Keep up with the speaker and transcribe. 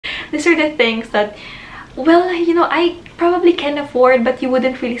these are the things that, well, you know, I probably can afford, but you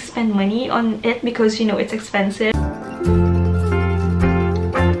wouldn't really spend money on it because, you know, it's expensive.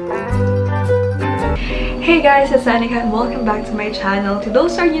 Hey guys, it's Danica and welcome back to my channel. To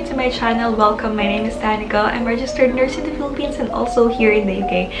those who are new to my channel, welcome. My name is Danica. I'm a registered nurse in the Philippines and also here in the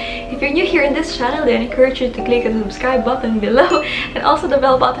UK. If you're new here in this channel, then I encourage you to click on the subscribe button below and also the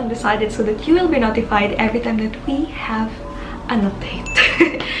bell button beside it so that you will be notified every time that we have an update.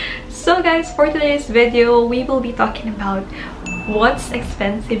 So guys, for today's video, we will be talking about what's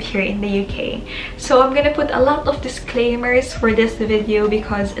expensive here in the UK. So I'm gonna put a lot of disclaimers for this video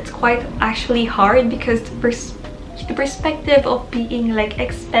because it's quite actually hard, because the perspective of being like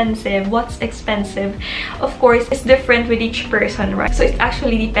expensive, what's expensive, of course, is different with each person, right? So it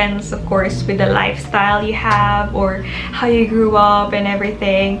actually depends, of course, with the lifestyle you have or how you grew up and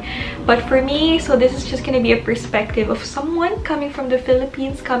everything. But for me, so this is just gonna be a perspective of someone coming from the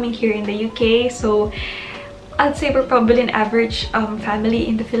Philippines, coming here in the UK. So I'd say we're probably an average family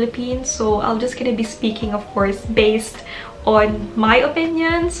in the Philippines, so I'm just gonna be speaking, of course, based on my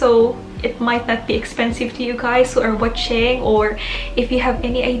opinion. So it might not be expensive to you guys who are watching, or if you have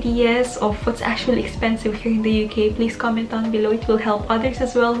any ideas of what's actually expensive here in the UK, please comment down below. It will help others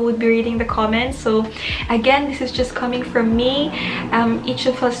as well who would be reading the comments. So again, this is just coming from me. Each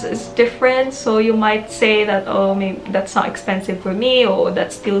of us is different, so you might say that, oh, maybe that's not expensive for me, or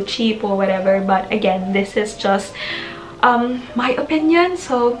that's still cheap or whatever. But again, this is just my opinion,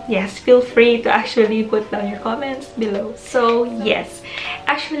 so yes, feel free to actually put down your comments below. So yes,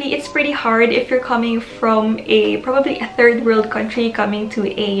 actually it's pretty hard if you're coming from probably a third world country coming to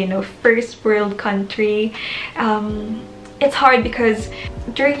a, you know, first world country. It's hard because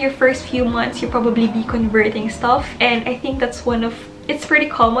during your first few months you probably be converting stuff, and I think that's it's pretty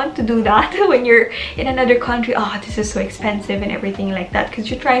common to do that when you're in another country. Oh, this is so expensive and everything like that, because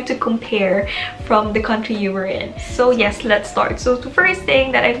you're trying to compare from the country you were in. So yes, let's start. So the first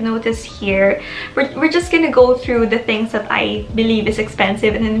thing that I've noticed here, we're just gonna go through the things that I believe is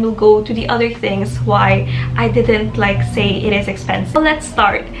expensive, and then we'll go to the other things why I didn't like say it is expensive. So let's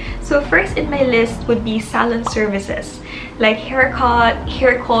start. So first in my list would be salon services, like haircut,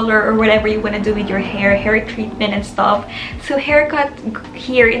 hair color, or whatever you want to do with your hair treatment and stuff. So haircut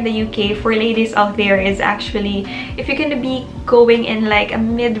here in the UK for ladies out there is actually, if you're gonna be going in like a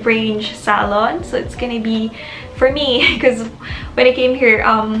mid-range salon, so it's gonna be, for me, because when I came here,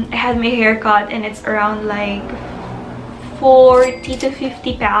 I had my haircut and it's around like 40 to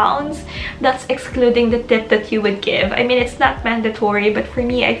 50 pounds. That's excluding the tip that you would give. I mean, it's not mandatory, but for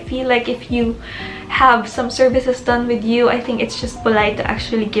me, I feel like if you have some services done with you, I think it's just polite to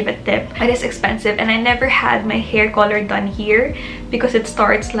actually give a tip. It is expensive, and I never had my hair color done here because it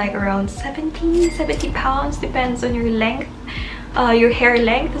starts like around 70 pounds, depends on your length, your hair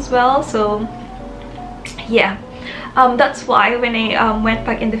length as well. So yeah, that's why when I went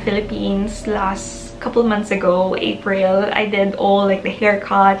back in the Philippines last couple months ago, April, I did all like the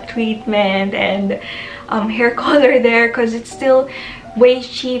haircut, treatment, and hair color there, because it's still way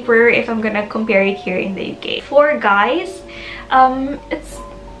cheaper if I'm gonna compare it here in the UK. For guys, it's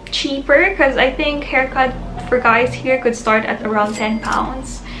cheaper because I think haircut for guys here could start at around 10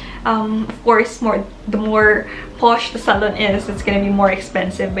 pounds. Of course, the more posh the salon is, it's gonna be more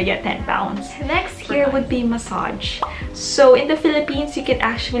expensive, but yeah, 10 pounds. Next here would be massage. So in the Philippines, you can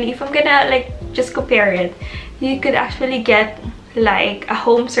actually, if I'm gonna like just compare it, you could actually get like a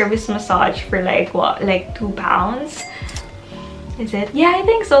home service massage for like what, like 2 pounds. Is it? Yeah, I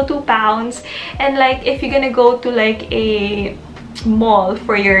think so, 2 pounds. And like if you're gonna go to like a mall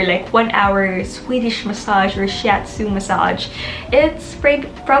for your like 1 hour Swedish massage or shiatsu massage, it's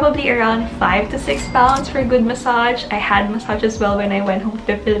probably around 5 to 6 pounds for a good massage. I had massage as well when I went home to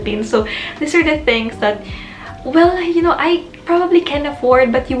the Philippines. So these are the things that, well, you know, I probably can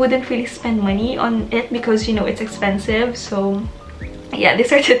afford, but you wouldn't really spend money on it because, you know, it's expensive. So yeah,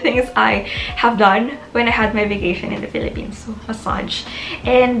 these are the things I have done when I had my vacation in the Philippines. So massage,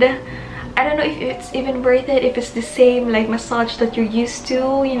 and I don't know if it's even worth it, if it's the same like massage that you're used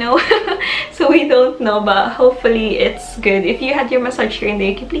to, you know. So we don't know, but hopefully it's good. If you had your massage here in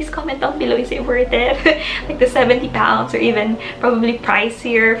the UK, please comment down below, is it worth it? Like the 70 pounds or even probably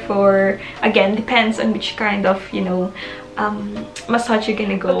pricier for, again, depends on which kind of, you know, massage you're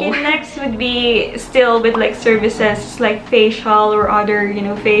gonna go. Okay, next would be still with like services like facial or other, you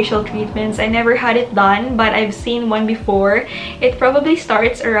know, facial treatments. I never had it done, but I've seen one before. It probably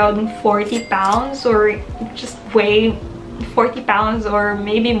starts around 40 pounds or just way 40 pounds or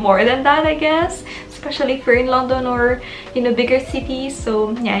maybe more than that, I guess, especially if you're in London or, you know, bigger cities.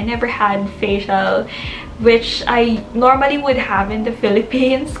 So yeah, I never had facial, which I normally would have in the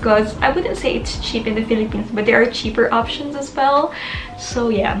Philippines, because I wouldn't say it's cheap in the Philippines, but there are cheaper options as well. So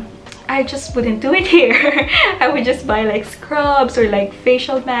yeah, I just wouldn't do it here. I would just buy like scrubs or like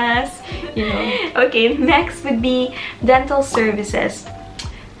facial masks, you know. Okay, next would be dental services.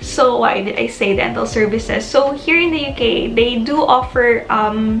 So why did I say dental services? So here in the UK, they do offer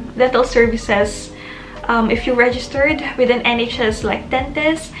dental services if you registered with an NHS like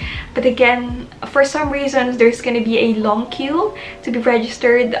dentist. But again, for some reasons, there's going to be a long queue to be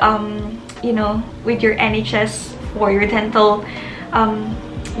registered, you know, with your NHS for your dental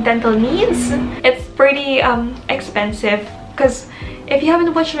needs. It's pretty expensive, because if you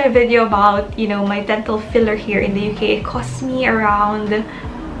haven't watched my video about, you know, my dental filler here in the UK, it costs me around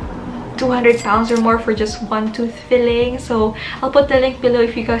 £200 or more for just one tooth filling. So I'll put the link below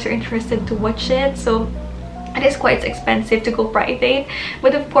if you guys are interested to watch it. So it is quite expensive to go private,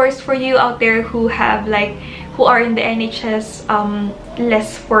 but of course for you out there who have like who are in the NHS,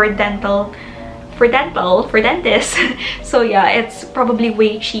 less for dentists, so yeah, it's probably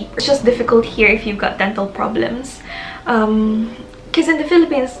way cheaper. It's just difficult here if you've got dental problems, because in the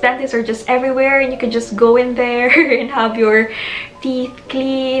Philippines, dentists are just everywhere and you can just go in there and have your teeth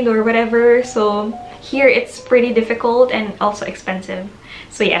cleaned or whatever. So here it's pretty difficult and also expensive.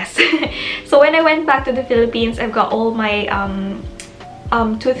 So yes. So when I went back to the Philippines, I've got all my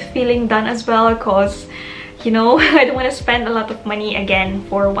tooth filling done as well, because you know, I don't want to spend a lot of money again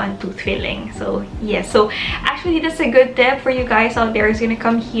for one tooth filling. So yes, so actually that's a good tip for you guys out there who's gonna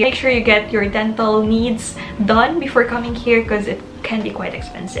come here. Make sure you get your dental needs done before coming here, because it can be quite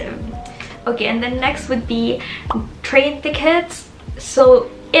expensive. Okay, and then next would be train tickets. So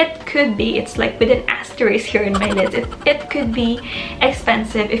it could be, it's like with an asterisk here in my list, it could be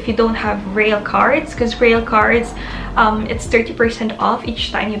expensive if you don't have rail cards, because rail cards, it's 30% off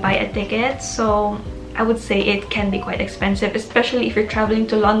each time you buy a ticket. So I would say it can be quite expensive, especially if you're traveling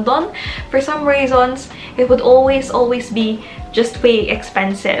to London. For some reasons, it would always be just way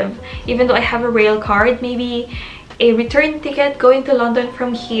expensive. Even though I have a rail card, maybe a return ticket going to London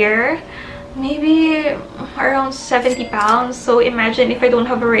from here, maybe around £70. So imagine if I don't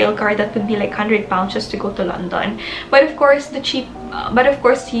have a rail card, that would be like £100 just to go to London. But of course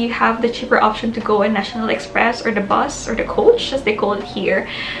you have the cheaper option to go in National Express or the bus or the coach, as they call it here,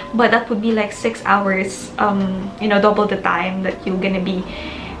 but that would be like 6 hours, you know, double the time that you're gonna be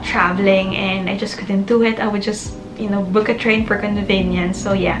traveling, and I just couldn't do it. I would just, you know, book a train for convenience.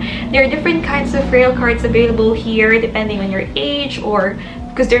 So yeah, there are different kinds of rail cards available here depending on your age, or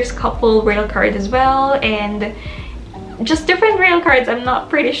because there's couple rail card as well, and just different rail cards. I'm not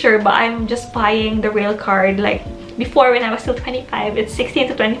pretty sure, but I'm just buying the rail card. Like before, when I was still 25, it's 16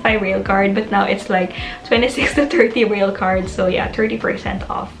 to 25 rail card, but now it's like 26 to 30 rail card. So yeah, 30%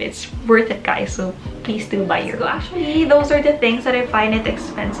 off. It's worth it, guys, so please do buy your. So actually, those are the things that I find it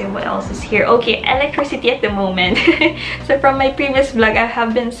expensive. What else is here? Okay, electricity at the moment. So from my previous vlog, I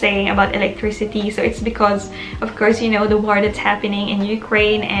have been saying about electricity. So it's because, of course, you know, the war that's happening in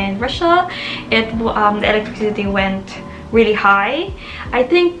Ukraine and Russia, the electricity went really high. I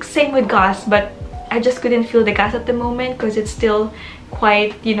think same with gas, but I just couldn't feel the gas at the moment because it's still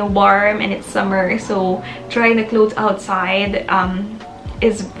quite, you know, warm and it's summer. So drying the clothes outside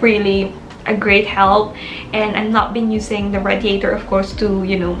is really a great help, and I'm not been using the radiator, of course, to,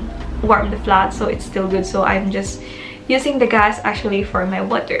 you know, warm the flat, so it's still good. So I'm just using the gas actually for my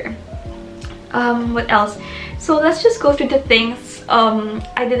water. What else? So let's just go through the things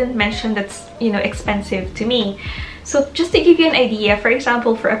I didn't mention that's, you know, expensive to me. So just to give you an idea, for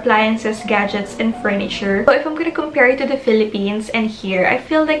example, for appliances, gadgets, and furniture, so if I'm gonna compare it to the Philippines and here, I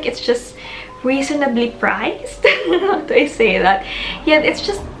feel like it's just reasonably priced. How do I say that? Yeah, it's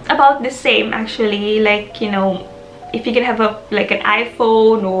just about the same actually. Like, you know, if you can have a like an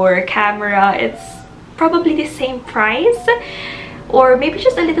iPhone or a camera, it's probably the same price, or maybe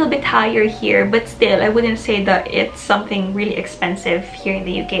just a little bit higher here, but still I wouldn't say that it's something really expensive here in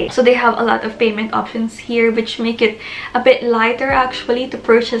the UK. So they have a lot of payment options here, which make it a bit lighter actually to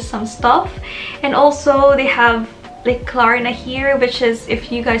purchase some stuff. And also they have like Klarna here, which is,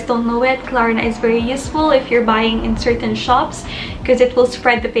 if you guys don't know it, Klarna is very useful if you're buying in certain shops, because it will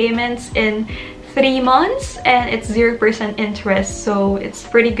spread the payments in 3 months and it's 0% interest, so it's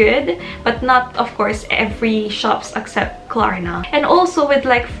pretty good. But not, of course, every shops accept Klarna. And also with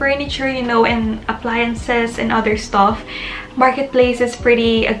like furniture, you know, and appliances and other stuff, Marketplace is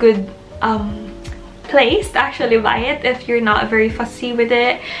pretty a good place to actually buy it if you're not very fussy with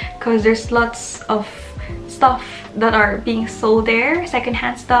it, because there's lots of stuff that are being sold there,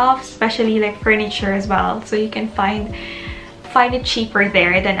 secondhand stuff, especially like furniture as well. So you can find find it cheaper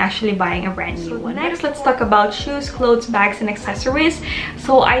there than actually buying a brand new one. Next, let's talk about shoes, clothes, bags, and accessories.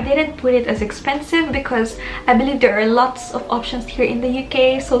 So I didn't put it as expensive because I believe there are lots of options here in the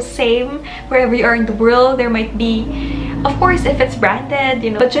UK. So same wherever you are in the world, there might be, of course, if it's branded,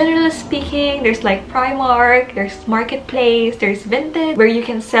 you know, but generally speaking, there's like Primark, there's Marketplace, there's Vinted, where you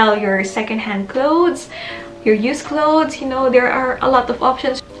can sell your secondhand clothes, your used clothes, you know, there are a lot of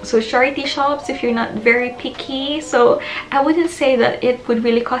options. So charity shops if you're not very picky. So I wouldn't say that it would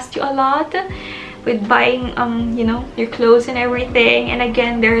really cost you a lot with buying you know, your clothes and everything. And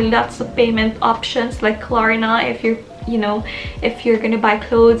again, there are lots of payment options like Klarna if you're, you know, if you're gonna buy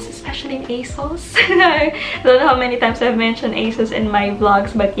clothes, especially in ASOS. I don't know how many times I've mentioned ASOS in my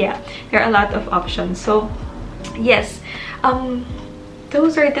vlogs, but yeah, there are a lot of options. So yes,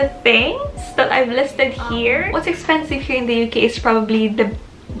 those are the things that I've listed here. What's expensive here in the UK is probably the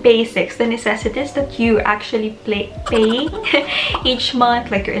basics, the necessities that you actually pay each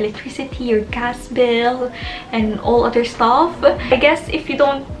month, like your electricity, your gas bill, and all other stuff. I guess if you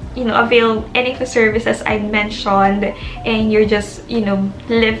don't, you know, avail any of the services I mentioned, and you're just, you know,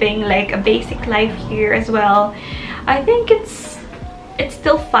 living like a basic life here as well, I think it's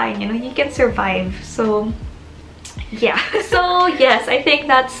still fine, you know, you can survive. So yeah. So yes, I think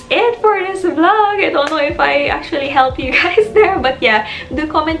that's it for this vlog. I don't know if I actually helped you guys there, but yeah, do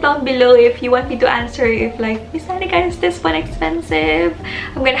comment down below if you want me to answer if like, Miss Danica, is this one expensive?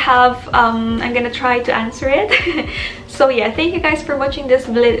 I'm gonna try to answer it. So yeah, thank you guys for watching this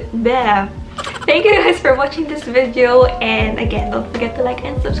Thank you guys for watching this video, and again, don't forget to like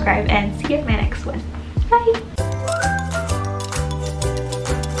and subscribe, and see you in my next one. Bye.